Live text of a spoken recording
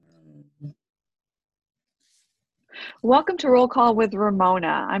Welcome to Roll Call with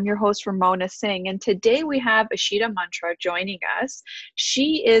Ramona. I'm your host, Ramona Singh, and today we have Ashita Mantra joining us.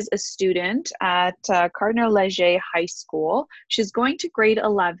 She is a student at Cardinal Leger High School. She's going to grade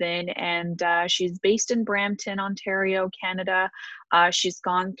 11, and she's based in Brampton, Ontario, Canada. She's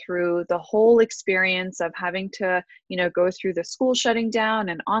gone through the whole experience of having to, go through the school shutting down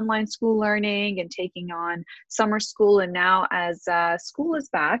and online school learning and taking on summer school. And now as school is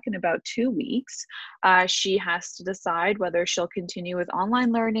back in about 2 weeks, she has to decide whether she'll continue with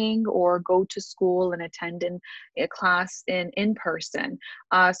online learning or go to school and attend a class in person.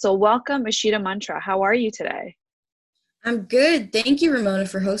 So welcome, Ashita Mantra. How are you today? I'm good. Thank you, Ramona,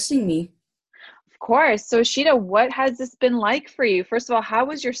 for hosting me. Of course. So Ashita, what has this been like for you? First of all, how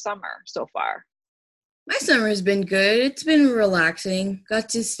was your summer so far? My summer has been good. It's been relaxing. Got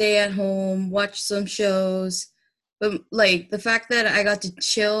to stay at home, watch some shows. But like the fact that I got to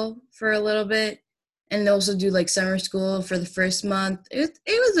chill for a little bit and also do like summer school for the first month, it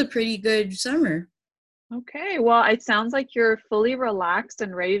was a pretty good summer. Okay, well, it sounds like you're fully relaxed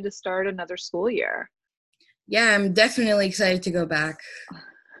and ready to start another school year. Yeah, I'm definitely excited to go back.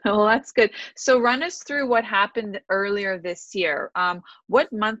 Well, that's good. So run us through what happened earlier this year.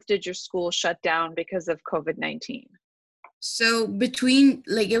 What month did your school shut down because of COVID-19? So between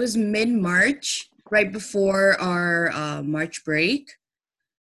like it was mid-March, right before our March break,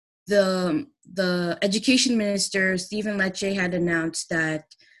 the education minister Stephen Lecce had announced that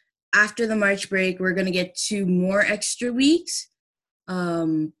after the March break we're going to get 2 more extra weeks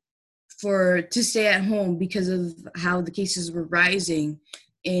um, for to stay at home because of how the cases were rising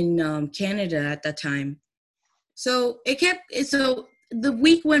in Canada at that time. So so the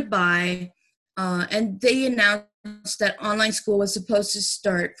week went by, and they announced that online school was supposed to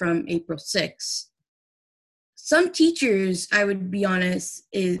start from April 6th. Some teachers, I would be honest,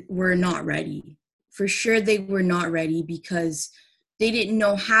 were not ready. For sure, they were not ready because they didn't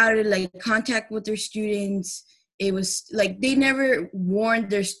know how to like contact with their students. It was like they never warned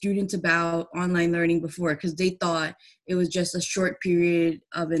their students about online learning before because they thought it was just a short period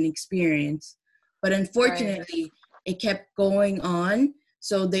of an experience. But Right. unfortunately, it kept going on.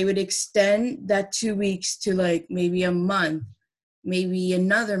 So they would extend that 2 weeks to like maybe a month, maybe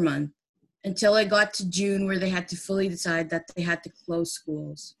another month until I got to June where they had to fully decide that they had to close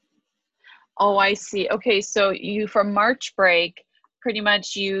schools. Oh, I see. Okay, so you for March break, pretty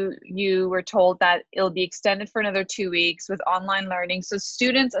much you were told that it'll be extended for another 2 weeks with online learning. So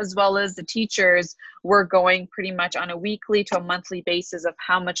students as well as the teachers were going pretty much on a weekly to a monthly basis of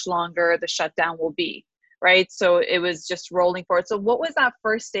how much longer the shutdown will be, right? So it was just rolling forward. So what was that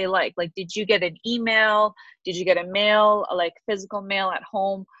first day like? Like, did you get an email? Did you get a mail, like physical mail at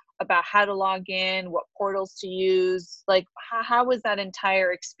home about how to log in, what portals to use? Like, how was that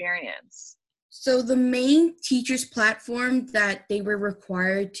entire experience? So the main teachers platform that they were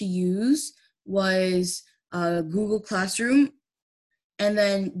required to use was Google Classroom, and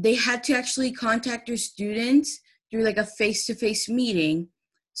then they had to actually contact their students through like a face-to-face meeting.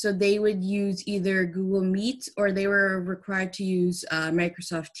 So they would use either Google Meet or they were required to use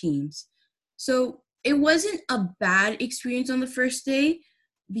Microsoft Teams. So it wasn't a bad experience on the first day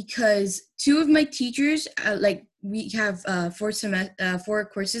because two of my teachers, like we have four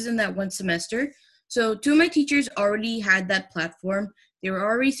courses in that one semester. So two of my teachers already had that platform. They were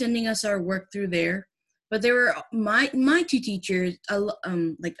already sending us our work through there, but there were my two teachers,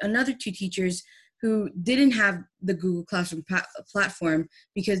 like another two teachers who didn't have the Google Classroom platform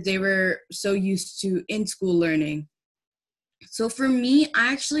because they were so used to in school learning. So for me,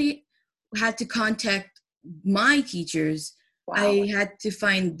 I actually had to contact my teachers. Wow. I had to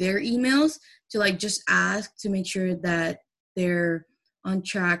find their emails to like just ask to make sure that they're on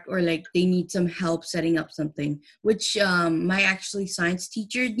track or like they need some help setting up something, which my actually science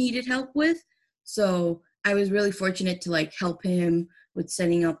teacher needed help with. So I was really fortunate to like help him with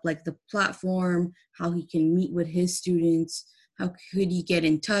setting up like the platform, how he can meet with his students, how could he get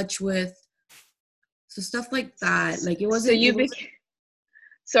in touch with, so stuff like that. Like So it you was became,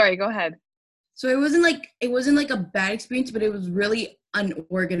 sorry, go ahead. so it wasn't like a bad experience, but it was really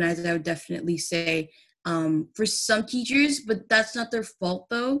unorganized, I would definitely say, for some teachers, but that's not their fault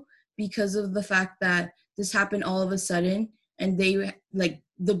though, because of the fact that this happened all of a sudden and they like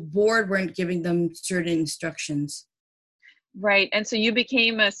the board weren't giving them certain instructions. Right. And so you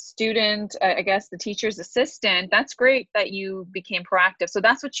became a student, I guess the teacher's assistant. That's great that you became proactive. So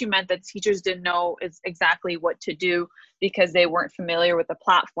that's what you meant, that teachers didn't know is exactly what to do because they weren't familiar with the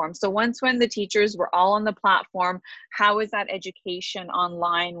platform. So once when the teachers were all on the platform, how was that education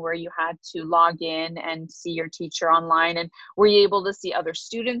online where you had to log in and see your teacher online? And were you able to see other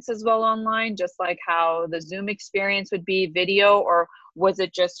students as well online, just like how the Zoom experience would be video? Or was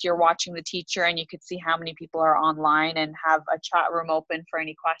it just you're watching the teacher and you could see how many people are online and have a chat room open for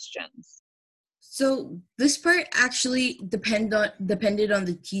any questions? So this part actually depended on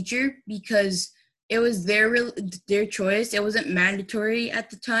the teacher because it was their choice. It wasn't mandatory at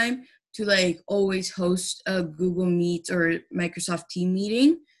the time to like always host a Google Meet or Microsoft Team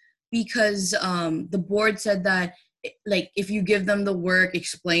meeting because the board said that like if you give them the work,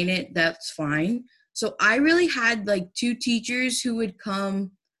 explain it, that's fine. So I really had like two teachers who would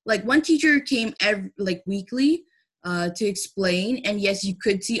come. Like one teacher came like weekly to explain. And yes, you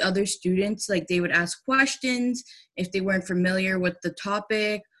could see other students, like they would ask questions if they weren't familiar with the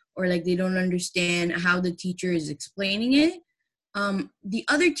topic or like they don't understand how the teacher is explaining it. The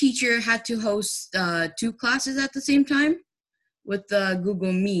other teacher had to host two classes at the same time with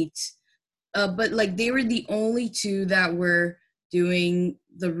Google Meet. But like they were the only two that were doing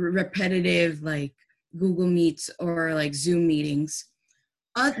the repetitive like Google Meets or like Zoom meetings.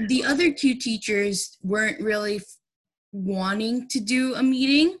 The other two teachers weren't really wanting to do a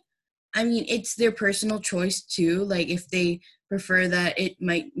meeting. I mean, it's their personal choice too. Like if they prefer that it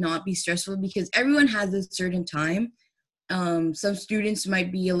might not be stressful because everyone has a certain time. Some students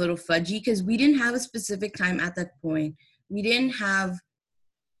might be a little fudgy because we didn't have a specific time at that point. We didn't have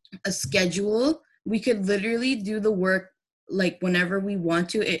a schedule. We could literally do the work like whenever we want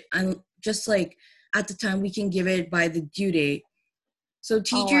to. Just like at the time we can give it by the due date. So Oh, I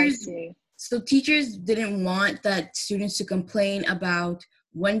teachers see. So teachers didn't want that students to complain about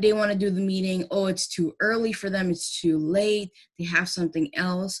when they want to do the meeting. Oh, it's too early for them. It's too late. They have something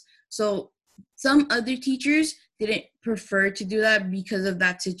else. So some other teachers didn't prefer to do that because of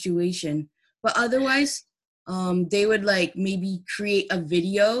that situation. But otherwise, they would like maybe create a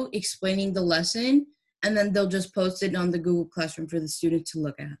video explaining the lesson, and then they'll just post it on the Google Classroom for the student to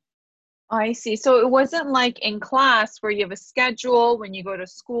look at. I see. So it wasn't like in class where you have a schedule when you go to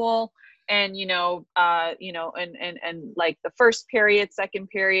school and and like the first period, second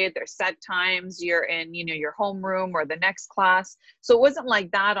period, there's set times, you're in, your homeroom or the next class. So it wasn't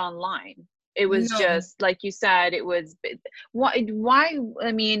like that online. It was No, just like you said, it was why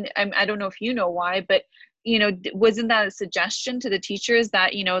I mean, I don't know if you know why, but wasn't that a suggestion to the teachers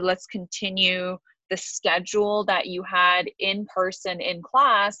that, let's continue the schedule that you had in person in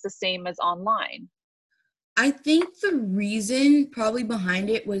class the same as online? I think the reason probably behind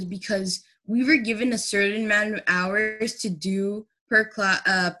it was because we were given a certain amount of hours to do per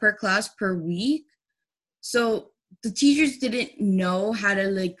class per week. So the teachers didn't know how to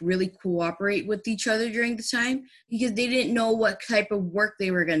like really cooperate with each other during the time because they didn't know what type of work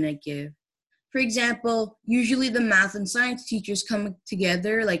they were going to give. For example, usually the math and science teachers come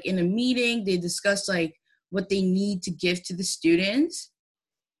together like in a meeting, they discuss like what they need to give to the students.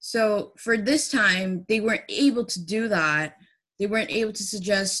 So for this time, they weren't able to do that. They weren't able to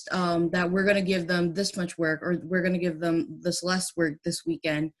suggest that we're going to give them this much work or we're going to give them this less work this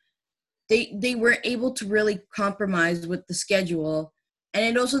weekend. They weren't able to really compromise with the schedule. And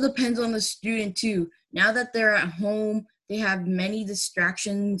it also depends on the student too. Now that they're at home, they have many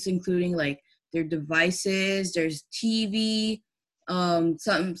distractions, including like their devices, there's TV.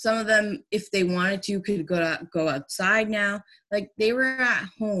 Some of them, if they wanted to, could go outside now. Like they were at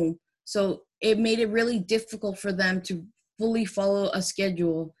home, so it made it really difficult for them to fully follow a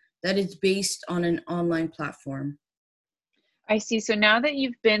schedule that is based on an online platform. I see. So now that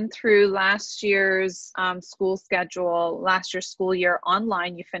you've been through last year's school schedule, last year's school year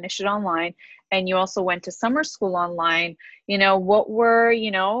online, you finished it online, and you also went to summer school online. What were,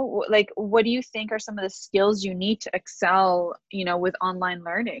 like, what do you think are some of the skills you need to excel, with online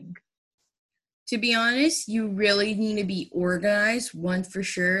learning? To be honest, you really need to be organized, one for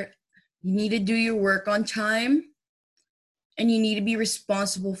sure. You need to do your work on time, and you need to be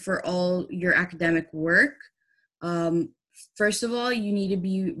responsible for all your academic work. Um, First of all, you need to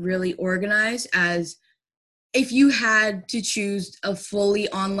be really organized, as if you had to choose a fully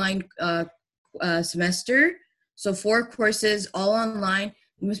online semester, so 4 courses all online,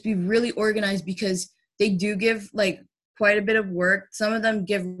 you must be really organized because they do give like quite a bit of work. Some of them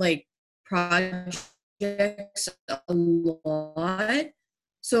give like projects a lot.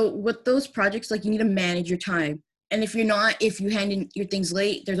 So with those projects, like you need to manage your time. And if you hand in your things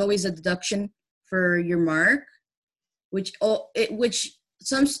late, there's always a deduction for your mark, which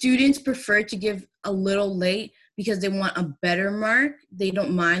some students prefer to give a little late because they want a better mark. They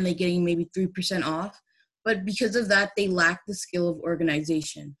don't mind like getting maybe 3% off. but because of that, they lack the skill of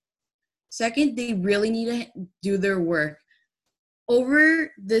organization. Second, they really need to do their work.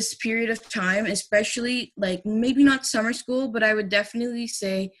 Over this period of time, especially like maybe not summer school, but I would definitely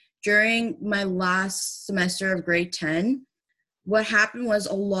say during my last semester of grade 10, what happened was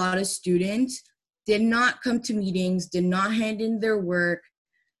a lot of students did not come to meetings, did not hand in their work,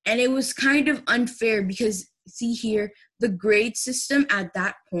 and it was kind of unfair because see here, the grade system at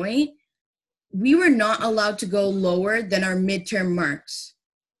that point, we were not allowed to go lower than our midterm marks,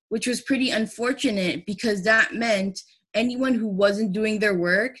 which was pretty unfortunate because that meant anyone who wasn't doing their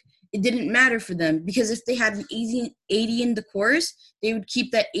work, it didn't matter for them because if they had an easy 80 in the course, they would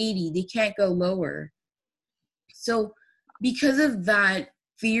keep that 80. They can't go lower. So because of that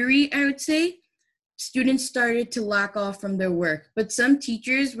theory, I would say, students started to lack off from their work. But some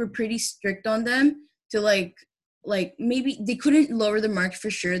teachers were pretty strict on them to like maybe they couldn't lower the marks for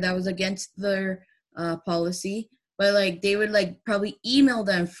sure. That was against their policy. But like they would like probably email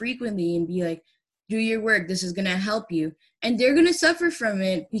them frequently and be like, do your work. This is going to help you. And they're going to suffer from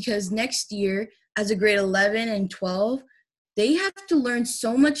it because next year, as a grade 11 and 12, they have to learn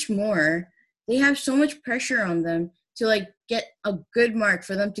so much more. They have so much pressure on them to like get a good mark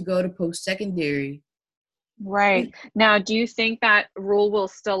for them to go to post-secondary. Right. Now, do you think that rule will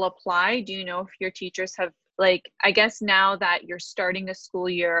still apply? Do you know if your teachers have, like, I guess now that you're starting a school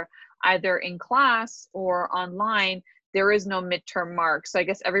year, either in class or online, there is no midterm mark. So I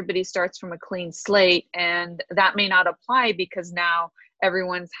guess everybody starts from a clean slate, and that may not apply because now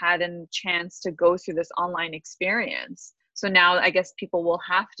everyone's had a chance to go through this online experience. So now I guess people will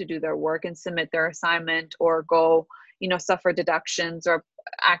have to do their work and submit their assignment or go, suffer deductions or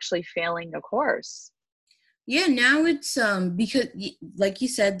actually failing a course. Yeah, now it's because like you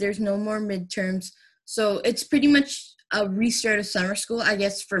said, there's no more midterms. So it's pretty much a restart of summer school, I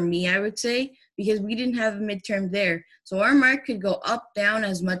guess for me, I would say, because we didn't have a midterm there. So our mark could go up, down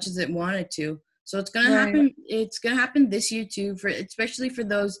as much as it wanted to. So it's gonna Right. happen. It's gonna happen this year too, for especially for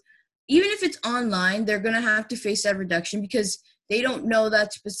those, even if it's online, they're gonna have to face that reduction because they don't know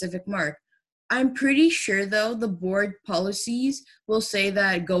that specific mark. I'm pretty sure though the board policies will say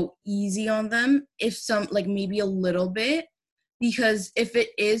that go easy on them if some like maybe a little bit, because if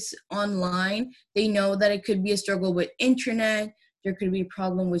it is online, they know that it could be a struggle with internet, there could be a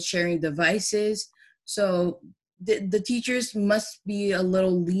problem with sharing devices. So the teachers must be a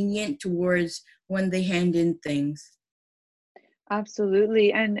little lenient towards when they hand in things.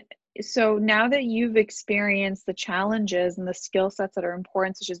 Absolutely. And so now that you've experienced the challenges and the skill sets that are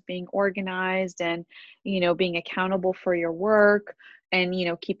important, such as being organized and, being accountable for your work and,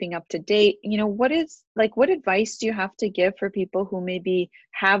 keeping up to date, what advice do you have to give for people who maybe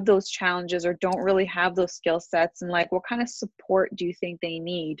have those challenges or don't really have those skill sets? And like, what kind of support do you think they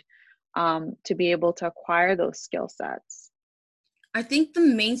need to be able to acquire those skill sets? I think the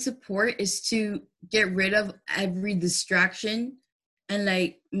main support is to get rid of every distraction and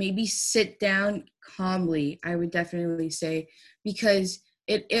like maybe sit down calmly, I would definitely say, because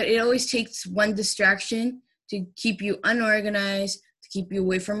it always takes one distraction to keep you unorganized, to keep you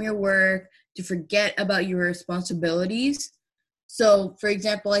away from your work, to forget about your responsibilities. So, for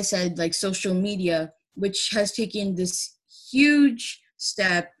example, I said like social media, which has taken this huge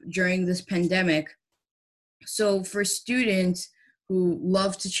step during this pandemic. So, for students who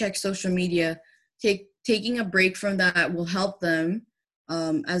love to check social media, taking a break from that will help them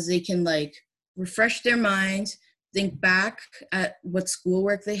as they can like refresh their minds, think back at what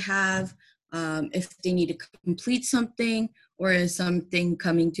schoolwork they have, if they need to complete something or is something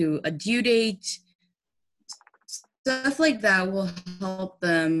coming to a due date. Stuff like that will help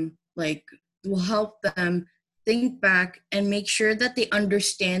them think back and make sure that they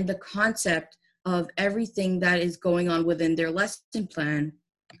understand the concept of everything that is going on within their lesson plan.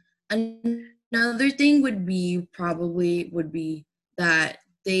 Another thing would be that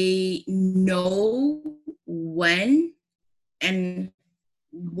they know when and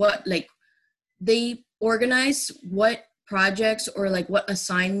what, like they organize what projects or like what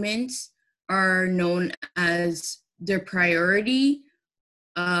assignments are known as their priority.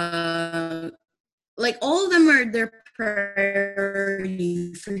 Like all of them are their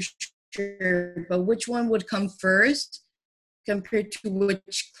priority for sure, but which one would come first compared to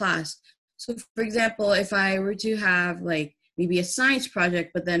which class? So for example, if I were to have like maybe a science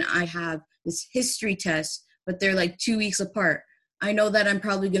project, but then I have this history test, but they're like 2 weeks apart, I know that I'm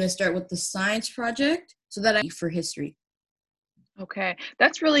probably going to start with the science project so that I for history. Okay,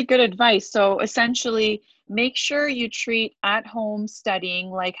 that's really good advice. So essentially, make sure you treat at home studying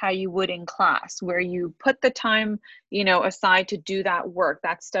like how you would in class, where you put the time, aside to do that work,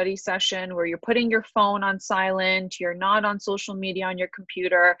 that study session, where you're putting your phone on silent, you're not on social media on your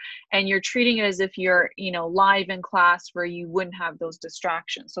computer, and you're treating it as if you're, live in class where you wouldn't have those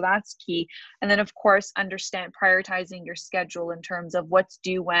distractions. So that's key. And then, of course, understand prioritizing your schedule in terms of what's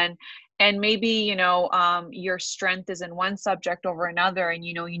due when, and maybe your strength is in one subject over another, and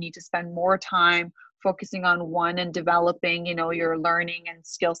you need to spend more time focusing on one and developing your learning and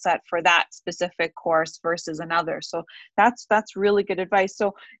skill set for that specific course versus another. So that's really good advice.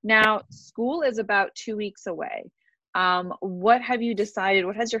 So now school is about 2 weeks away. What have you decided,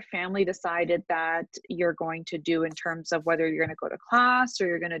 what has your family decided that you're going to do in terms of whether you're going to go to class or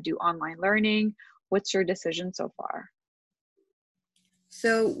you're going to do online learning? What's your decision so far?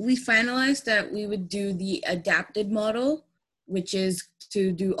 So we finalized that we would do the adapted model, which is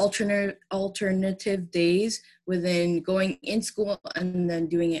to do alternative days within going in school and then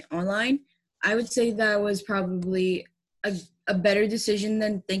doing it online. I would say that was probably a better decision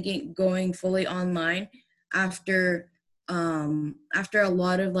than thinking going fully online after after a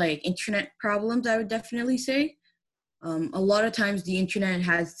lot of like internet problems. I would definitely say a lot of times the internet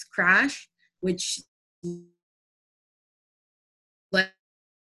has crashed, which led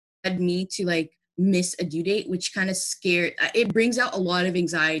me to like miss a due date, which kind of scared, it brings out a lot of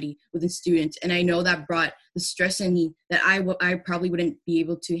anxiety within students. And I know that brought the stress in me that I probably wouldn't be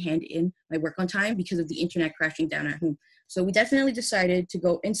able to hand in my work on time because of the internet crashing down at home. So we definitely decided to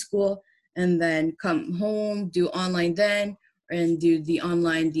go in school and then come home, do online then, and do the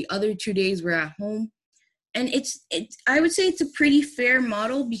online the other 2 days we're at home. And it's I would say it's a pretty fair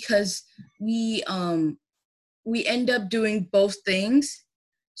model because we end up doing both things.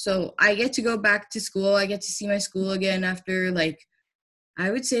 So I get to go back to school. I get to see my school again after like,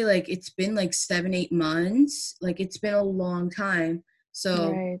 I would say like it's been like 7, 8 months. Like it's been a long time.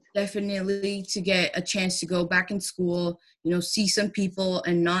 So Right. definitely to get a chance to go back in school, see some people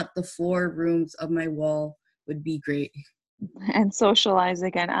and not the 4 rooms of my wall would be great. And socialize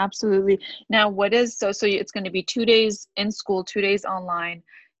again, absolutely. Now what is it's going to be 2 days in school, 2 days online,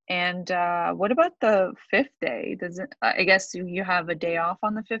 and what about the fifth day? Does it, I guess you have a day off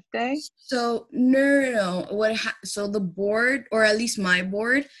on the fifth day? So no. So the board, or at least my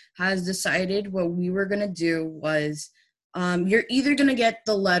board, has decided what we were gonna do was, you're either gonna get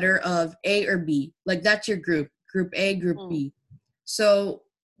the letter of A or B. Like that's your group A, group Mm. B. So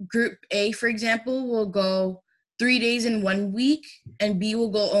group A, for example, will go 3 days in one week, and B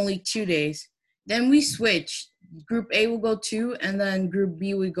will go only 2 days. Then we switch. Group A will go 2, and then group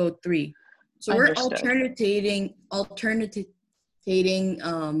B will go 3. So we're Understood. alternating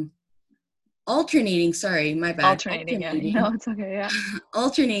alternating, sorry, my bad, Alternating, yeah. alternating, No, it's okay, yeah.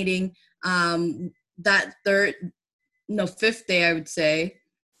 alternating that third, no, fifth day, I would say,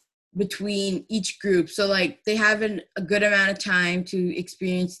 between each group. So like they have a good amount of time to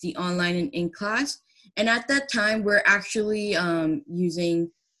experience the online and in class. And at that time, we're actually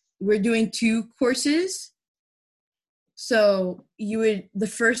we're doing 2 courses. So the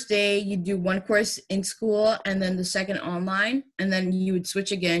first day you do one course in school and then the second online, and then you would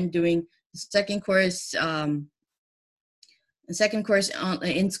switch again doing the second course in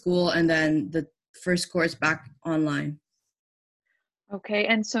school, and then the first course back online. Okay,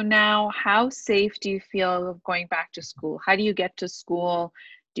 and so now how safe do you feel of going back to school? How do you get to school?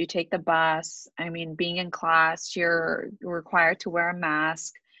 Do you take the bus? I mean, being in class, you're required to wear a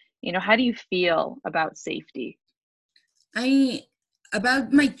mask. How do you feel about safety? I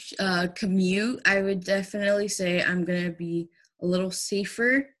About my commute, I would definitely say I'm gonna be a little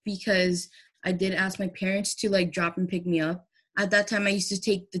safer because I did ask my parents to like drop and pick me up. At that time, I used to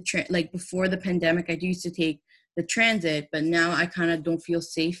take like before the pandemic, I used to take the transit, but now I kind of don't feel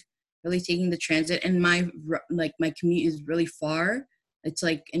safe really taking the transit. And my commute is really far. It's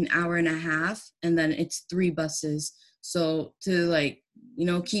like an hour and a half, and then it's 3 buses. So to like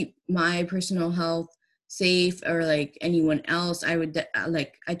keep my personal health safe, or like anyone else, I would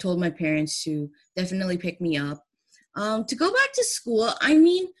like I told my parents to definitely pick me up. To go back to school, I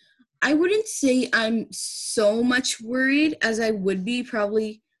mean, I wouldn't say I'm so much worried as I would be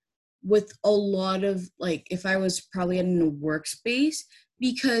probably with a lot of like if I was probably in a workspace,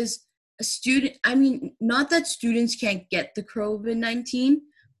 because a student, I mean, not that students can't get the COVID-19,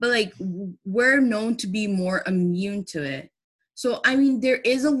 but like we're known to be more immune to it. So I mean, there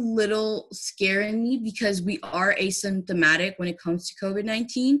is a little scare in me because we are asymptomatic when it comes to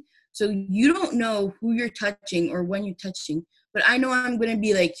COVID-19. So you don't know who you're touching or when you're touching, but I know I'm going to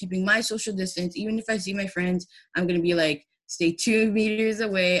be like keeping my social distance. Even if I see my friends, I'm going to be like stay 2 meters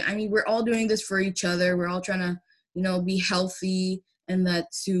away. I mean, we're all doing this for each other. We're all trying to, be healthy, and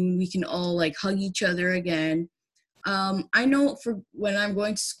that soon we can all like hug each other again. I know for when I'm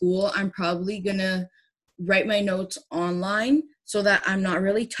going to school, I'm probably gonna write my notes online so that I'm not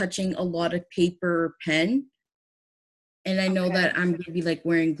really touching a lot of paper or pen. And I know Okay. that I'm gonna be like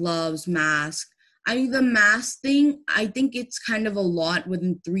wearing gloves, mask. I mean, the mask thing, I think it's kind of a lot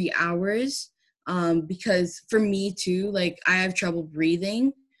within 3 hours. Because for me too, like I have trouble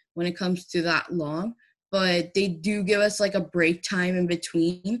breathing when it comes to that long. But they do give us like a break time in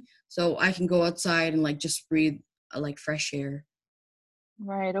between, so I can go outside and like just breathe like fresh air.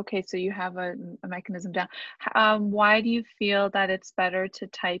 Right. Okay. So you have a mechanism down. Why do you feel that it's better to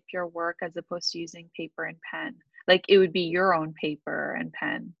type your work as opposed to using paper and pen? Like it would be your own paper and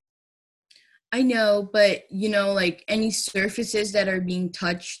pen. I know, but like any surfaces that are being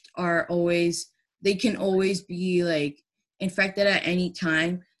touched are always, they can always be like infected at any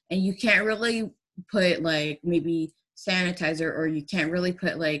time. And you can't really put like maybe sanitizer, or you can't really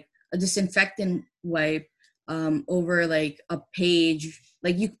put like a disinfectant wipe over like a page.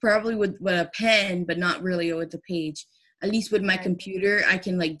 Like you probably would with a pen, but not really with the page. At least with my Right. computer, I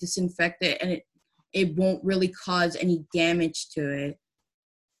can like disinfect it, and it won't really cause any damage to it.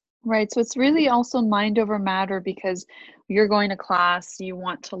 Right. So it's really also mind over matter because you're going to class, you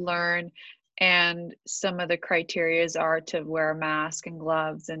want to learn, and some of the criterias are to wear a mask and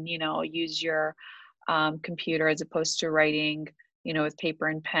gloves and, use your computer as opposed to writing, with paper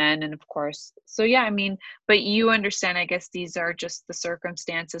and pen. And of course, so yeah, I mean, but you understand, I guess these are just the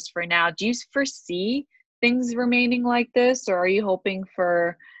circumstances for now. Do you foresee things remaining like this, or are you hoping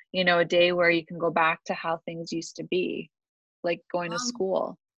for, a day where you can go back to how things used to be, like going to Um,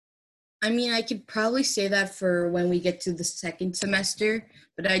 school? I mean, I could probably say that for when we get to the second semester,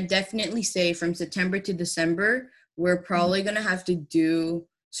 but I definitely say from September to December, we're Mhm. probably going to have to do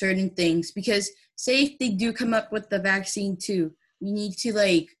certain things, because say if they do come up with the vaccine too, we need to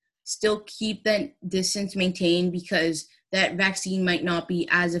like still keep that distance maintained, because that vaccine might not be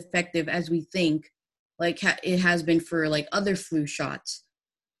as effective as we think, like it has been for like other flu shots.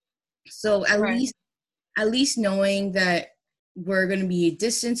 So Right. at least knowing that we're going to be a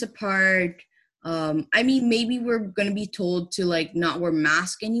distance apart. I mean, maybe we're going to be told to like not wear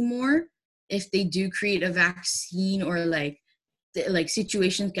mask anymore if they do create a vaccine, or like like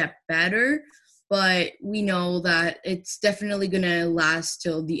situations get better. But we know that it's definitely going to last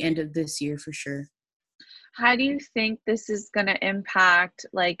till the end of this year for sure. How do you think this is going to impact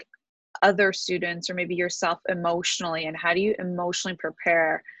like other students or maybe yourself emotionally, and how do you emotionally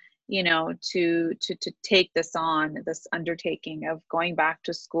prepare, to take this on, this undertaking of going back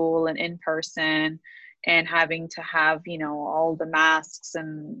to school and in person and having to have, all the masks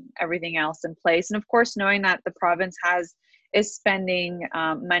and everything else in place, and of course knowing that the province is spending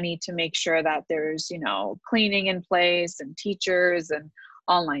money to make sure that there's, cleaning in place and teachers and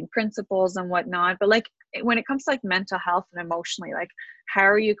online principals and whatnot, but like when it comes to like mental health and emotionally, like how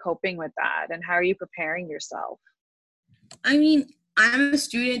are you coping with that and how are you preparing yourself? I mean, I'm a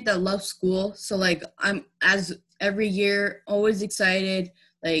student that loves school, so like I'm as every year always excited.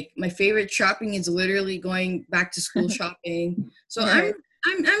 Like my favorite shopping is literally going back to school shopping. So Right.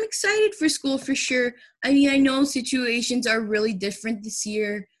 I'm excited for school for sure. I mean, I know situations are really different this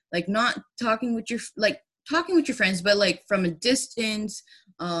year. Like not talking with your talking with your friends, but like from a distance.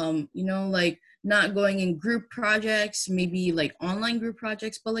 Like not going in group projects, maybe like online group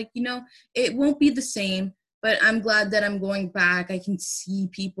projects, but like it won't be the same, but I'm glad that I'm going back. I can see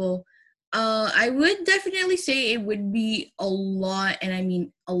people. I would definitely say it would be a lot, and I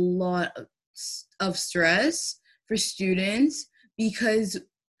mean a lot of stress for students, because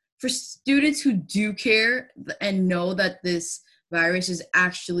for students who do care and know that this virus is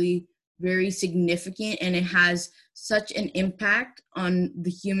actually very significant and it has such an impact on the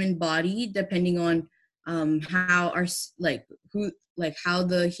human body, depending on how our like who like how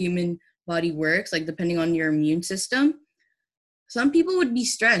the human body works, like depending on your immune system. Some people would be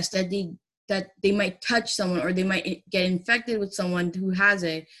stressed that they might touch someone, or they might get infected with someone who has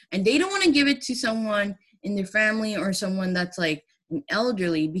it, and they don't want to give it to someone in their family or someone that's like an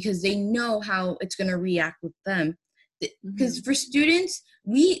elderly, because they know how it's going to react with them. Because Hmm. for students,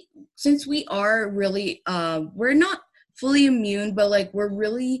 since we are really we're not fully immune, but like we're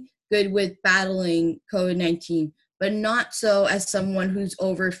really good with battling COVID-19, but not so as someone who's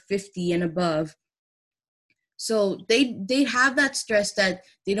over 50 and above. So they have that stress that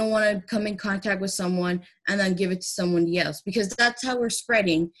they don't want to come in contact with someone and then give it to somebody else, because that's how we're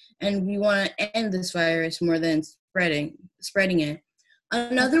spreading, and we want to end this virus more than spreading it.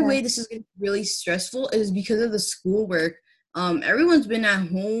 Another Okay. way this is really stressful is because of the schoolwork. Everyone's been at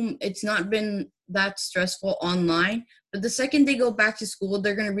home. It's not been that stressful online. But the second they go back to school,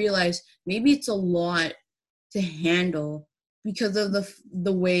 they're gonna realize maybe it's a lot to handle because of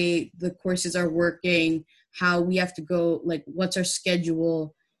the way the courses are working, how we have to go, like what's our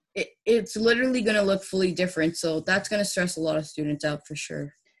schedule. It's literally gonna look fully different. So that's gonna stress a lot of students out for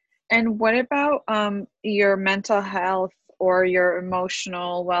sure. And what about your mental health or your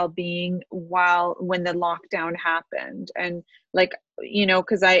emotional well-being while when the lockdown happened? And like,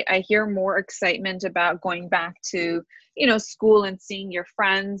 because I hear more excitement about going back to, school and seeing your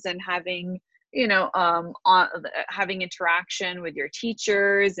friends and having, having interaction with your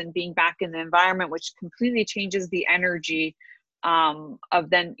teachers and being back in the environment, which completely changes the energy of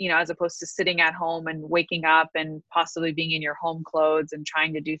then, as opposed to sitting at home and waking up and possibly being in your home clothes and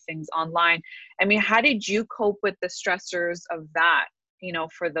trying to do things online. I mean, how did you cope with the stressors of that,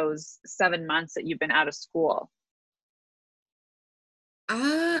 for those 7 months that you've been out of school?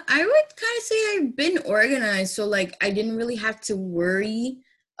 I would kind of say I've been organized, so like I didn't really have to worry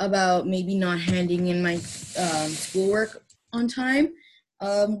about maybe not handing in my schoolwork on time.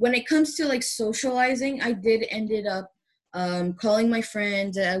 When it comes to like socializing, I did ended up calling my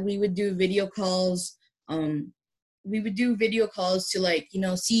friends. We would do video calls. Um, we would do video calls to like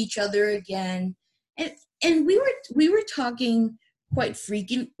see each other again, and we were talking quite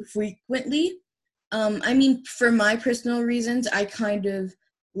frequently. I mean, for my personal reasons, I kind of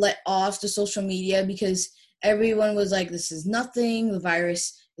let off the social media because everyone was like, this is nothing, the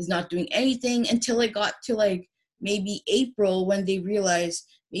virus is not doing anything, until it got to like maybe April when they realized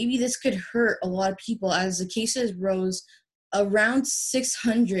maybe this could hurt a lot of people as the cases rose around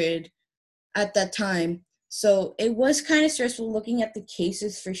 600 at that time. So it was kind of stressful looking at the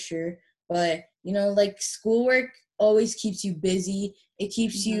cases for sure. But, like schoolwork always keeps you busy, it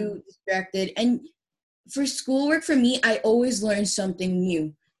keeps Mm-hmm. you distracted. And for schoolwork, for me, I always learn something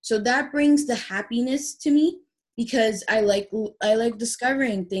new. So that brings the happiness to me because I like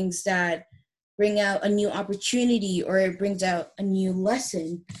discovering things that bring out a new opportunity or it brings out a new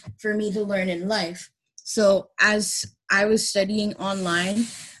lesson for me to learn in life. So as I was studying online,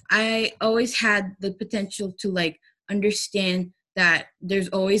 I always had the potential to like understand that there's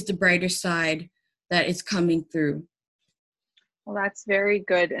always the brighter side that is coming through. Well, that's very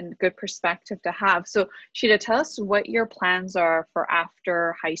good and good perspective to have. So, Sheeta, tell us what your plans are for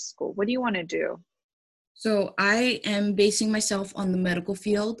after high school. What do you want to do? So I am basing myself on the medical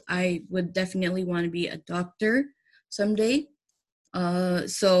field. I would definitely want to be a doctor someday.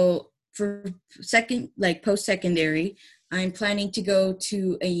 So for like post secondary, I'm planning to go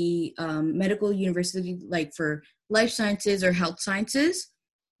to a medical university, like for life sciences or health sciences,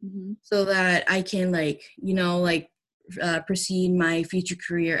 Mm-hmm. so that I can proceed my future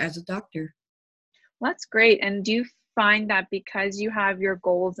career as a doctor. Well, that's great. And do you find that because you have your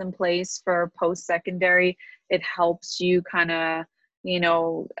goals in place for post-secondary, it helps you kind of,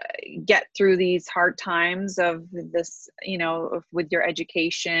 get through these hard times of this, with your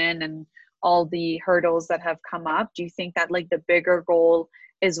education and all the hurdles that have come up? Do you think that like the bigger goal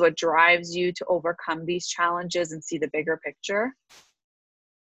is what drives you to overcome these challenges and see the bigger picture?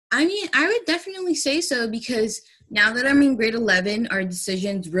 I mean, I would definitely say so because now that I'm in grade 11, our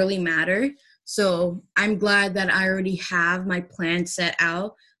decisions really matter. So I'm glad that I already have my plan set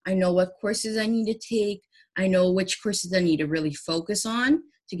out. I know what courses I need to take. I know which courses I need to really focus on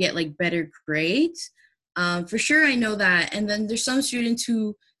to get like better grades. For sure, I know that. And then there's some students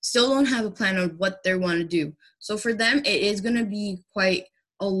who still don't have a plan on what they want to do. So for them, it is going to be quite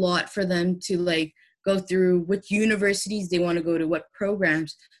a lot for them to like go through which universities they want to go to, what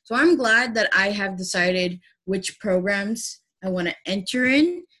programs. So I'm glad that I have decided which programs I want to enter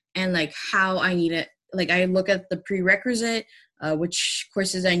in and like how I need it. Like I look at the prerequisite, which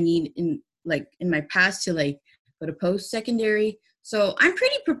courses I need in my past to like go to post secondary. So I'm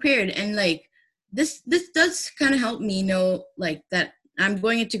pretty prepared, and like this does kind of help me know like that I'm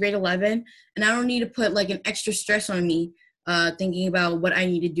going into grade 11 and I don't need to put like an extra stress on me thinking about what I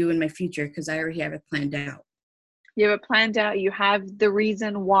need to do in my future because I already have it planned out. You have it planned out, you have the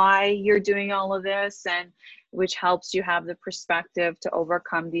reason why you're doing all of this, and which helps you have the perspective to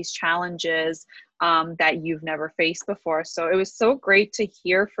overcome these challenges that you've never faced before. So it was so great to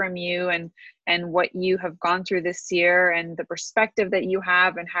hear from you and what you have gone through this year and the perspective that you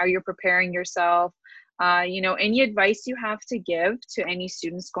have and how you're preparing yourself. Any advice you have to give to any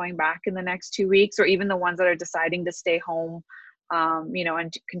students going back in the next 2 weeks, or even the ones that are deciding to stay home,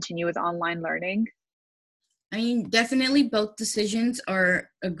 and to continue with online learning? I mean, definitely both decisions are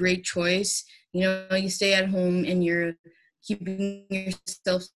a great choice. You stay at home and you're keeping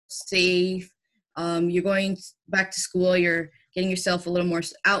yourself safe. You're going back to school, you're getting yourself a little more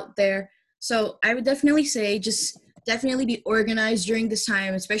out there. So I would definitely say just definitely be organized during this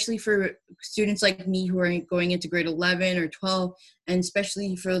time, especially for students like me who are going into grade 11 or 12, and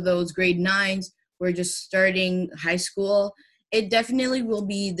especially for those grade 9s who are just starting high school. It definitely will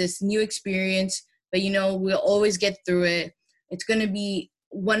be this new experience, but we'll always get through it. It's going to be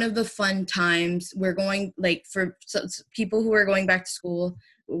one of the fun times. We're going, like, for people who are going back to school,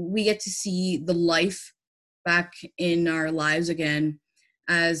 we get to see the life back in our lives again,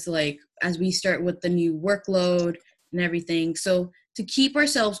 as we start with the new workload and everything. So to keep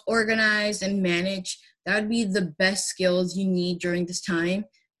ourselves organized and manage, that would be the best skills you need during this time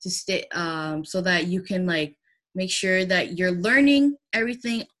to stay, so that you can make sure that you're learning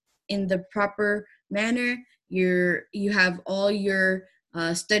everything in the proper manner. You have all your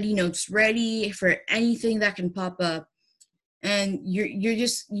study notes ready for anything that can pop up, and you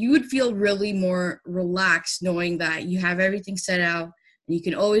would feel really more relaxed knowing that you have everything set out and you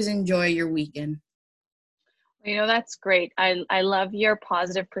can always enjoy your weekend. That's great. I love your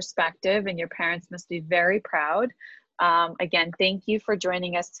positive perspective, and your parents must be very proud. Again, thank you for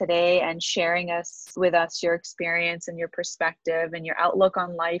joining us today and sharing with us your experience and your perspective and your outlook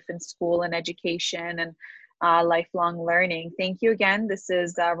on life and school and education and lifelong learning. Thank you again. This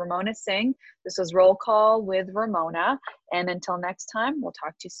is Ramona Singh. This was Roll Call with Ramona. And until next time, we'll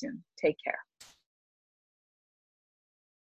talk to you soon. Take care.